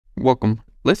Welcome.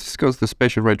 Let's discuss the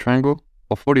special right triangle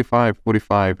of 45,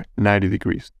 45, 90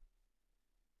 degrees.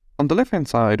 On the left-hand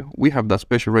side, we have that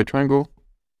special right triangle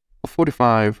of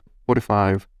 45,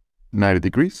 45, 90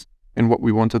 degrees. And what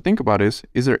we want to think about is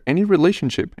there any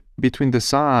relationship between the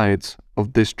sides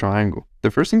of this triangle?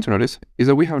 The first thing to notice is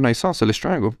that we have an isosceles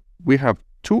triangle. We have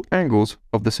two angles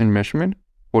of the same measurement,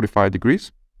 45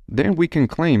 degrees. Then we can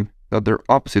claim that their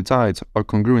opposite sides are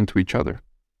congruent to each other.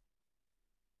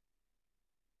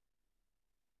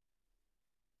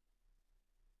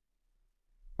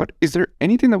 But is there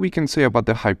anything that we can say about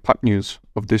the hypotenuse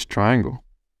of this triangle?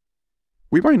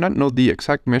 We might not know the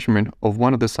exact measurement of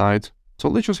one of the sides, so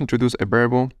let's just introduce a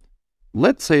variable.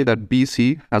 Let's say that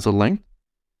BC has a length.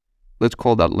 Let's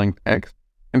call that length x.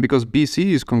 And because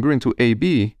BC is congruent to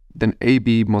AB, then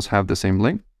AB must have the same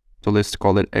length. So let's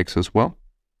call it x as well.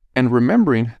 And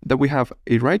remembering that we have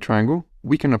a right triangle,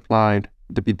 we can apply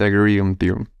the Pythagorean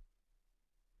theorem.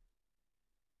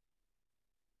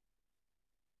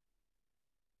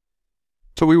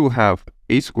 So we will have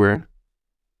a squared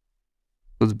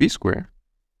plus b squared,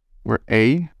 where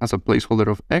a has a placeholder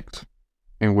of x,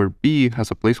 and where b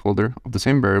has a placeholder of the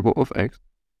same variable of x.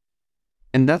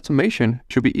 And that summation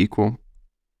should be equal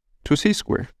to c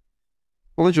squared.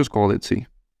 Well, let's just call it c.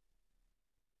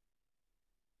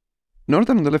 Note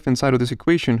that on the left-hand side of this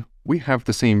equation, we have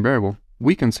the same variable.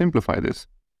 We can simplify this.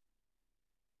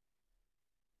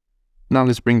 Now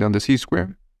let's bring down the c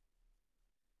squared.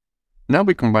 Now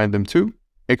we combine them two.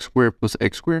 X squared plus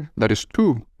x squared, that is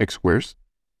 2x squares.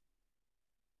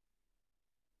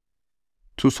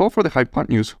 To solve for the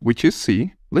hypotenuse, which is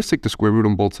c, let's take the square root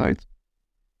on both sides.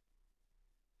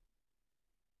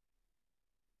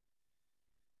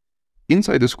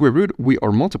 Inside the square root, we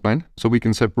are multiplying, so we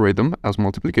can separate them as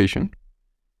multiplication.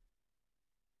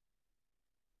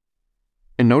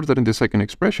 And note that in the second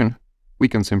expression, we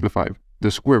can simplify.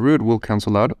 The square root will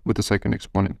cancel out with the second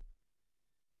exponent.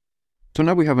 So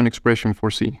now we have an expression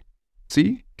for c.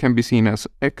 c can be seen as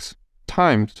x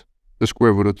times the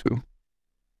square root of 2.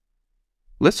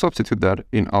 Let's substitute that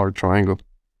in our triangle.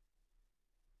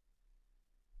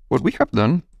 What we have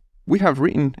done, we have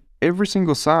written every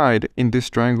single side in this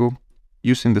triangle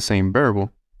using the same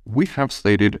variable. We have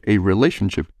stated a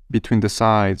relationship between the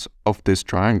sides of this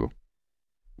triangle.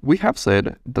 We have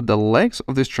said that the legs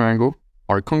of this triangle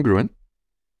are congruent.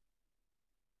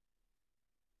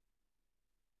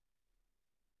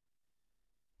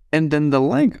 And then the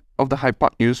length of the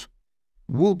hypotenuse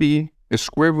will be a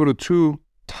square root of 2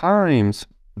 times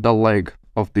the leg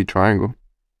of the triangle.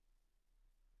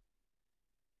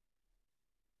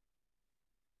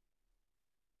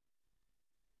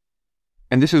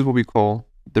 And this is what we call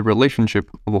the relationship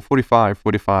of a 45,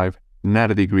 45,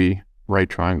 90 degree right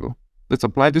triangle. Let's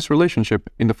apply this relationship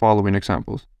in the following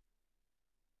examples.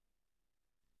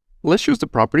 Let's use the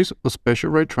properties of special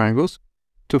right triangles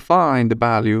to find the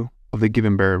value of the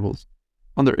given variables.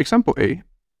 Under example A,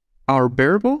 our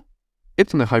variable,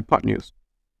 it's on the hypotenuse.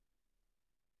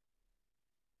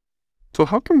 So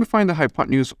how can we find the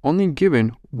hypotenuse only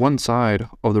given one side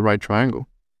of the right triangle?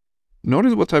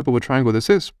 Notice what type of a triangle this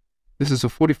is. This is a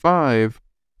 45,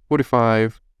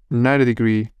 45, 90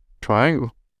 degree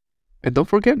triangle. And don't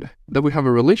forget that we have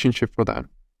a relationship for that.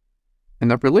 And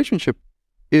that relationship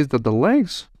is that the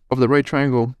legs of the right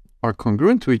triangle are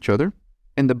congruent to each other.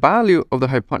 And the value of the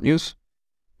hypotenuse,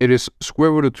 it is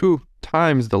square root of 2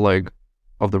 times the leg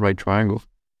of the right triangle.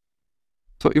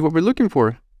 So if what we're looking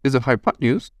for is the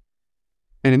hypotenuse,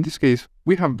 and in this case,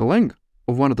 we have the length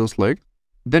of one of those legs,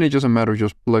 then it doesn't matter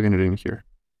just plugging it in here.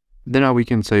 Then now we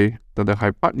can say that the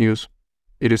hypotenuse,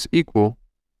 it is equal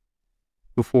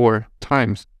to 4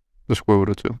 times the square root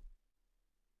of 2.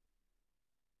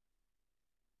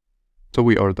 So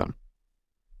we are done.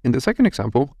 In the second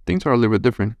example, things are a little bit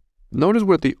different. Notice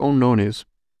what the unknown is.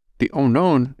 The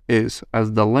unknown is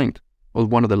as the length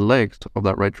of one of the legs of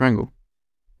that right triangle.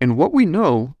 And what we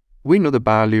know the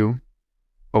value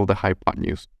of the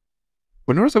hypotenuse.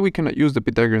 But notice that we cannot use the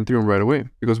Pythagorean theorem right away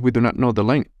because we do not know the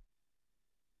length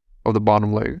of the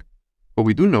bottom leg. But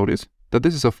we do notice that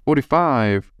this is a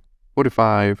 45,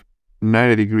 45,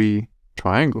 90 degree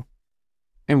triangle.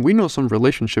 And we know some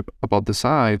relationship about the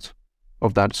sides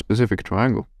of that specific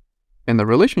triangle. And the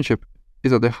relationship is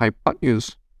that the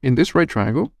hypotenuse in this right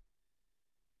triangle,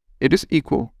 it is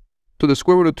equal to the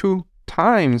square root of 2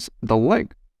 times the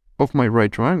leg of my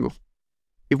right triangle.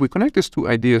 If we connect these two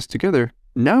ideas together,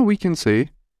 now we can say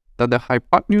that the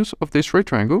hypotenuse of this right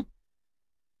triangle,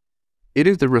 it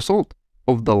is the result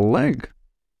of the leg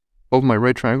of my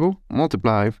right triangle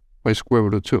multiplied by square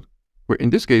root of 2, where in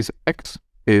this case, x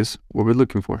is what we're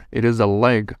looking for. It is the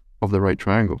leg of the right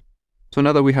triangle. So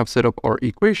now that we have set up our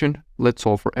equation, let's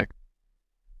solve for x.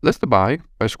 Let's divide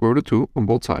by square root of 2 on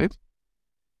both sides.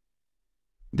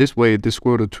 This way, this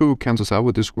square root of 2 cancels out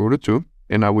with this square root of 2,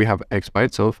 and now we have x by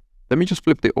itself. Let me just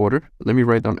flip the order. Let me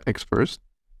write down x first,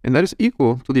 and that is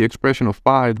equal to the expression of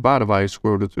 5 divided by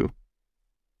square root of 2.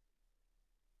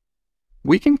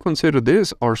 We can consider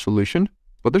this our solution,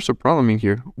 but there's a problem in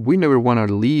here. We never want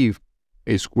to leave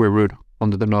a square root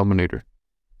on the denominator.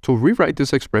 To rewrite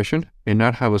this expression and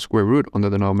not have a square root on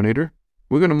the denominator,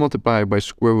 we're going to multiply by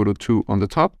square root of 2 on the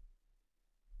top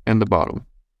and the bottom.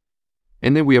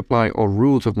 And then we apply our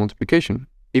rules of multiplication.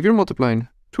 If you're multiplying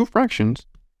two fractions,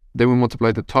 then we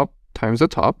multiply the top times the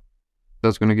top.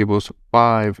 That's going to give us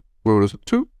 5 square root of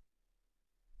 2.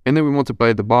 And then we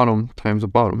multiply the bottom times the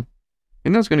bottom.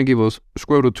 And that's going to give us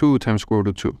square root of 2 times square root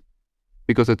of 2.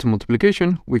 Because it's a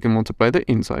multiplication, we can multiply the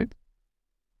inside.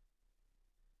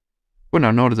 But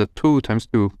now notice that 2 times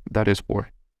 2, that is 4.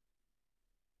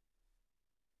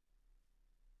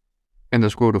 And the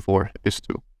square root of 4 is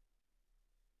 2.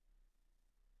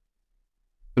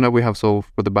 So now we have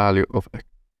solved for the value of x.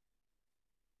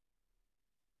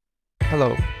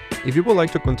 Hello. If you would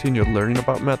like to continue learning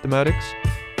about mathematics,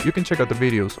 you can check out the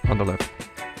videos on the left.